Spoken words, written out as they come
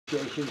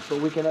negotiations, but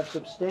we can have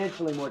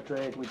substantially more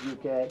trade with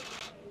UK,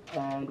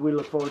 and we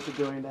look forward to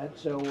doing that.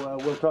 So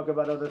we'll talk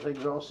about other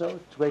things also.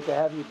 It's great to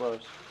have you,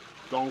 Boris.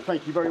 Don,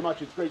 thank you very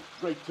much. It's great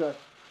to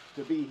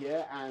be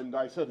here, and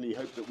I certainly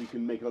hope that we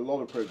can make a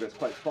lot of progress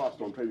quite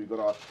fast on trade. We've got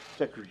our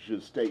Secretary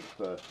of State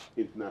for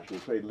International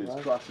Trade, Liz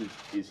Truss,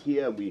 is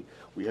here, and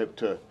we hope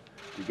to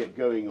get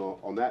going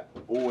on that,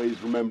 always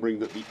remembering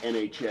that the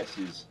NHS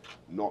is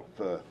not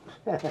for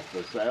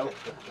sale,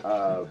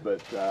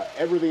 but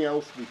everything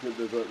else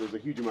there's a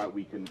huge amount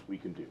we can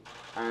do.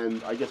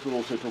 And I guess we'll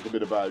also talk a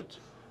bit about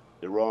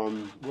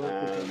Iran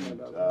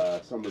and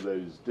some of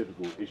those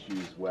difficult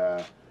issues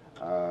where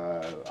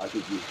I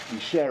think we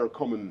share a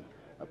common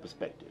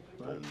perspective,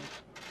 and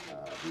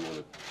we want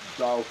to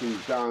dial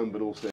things down, but also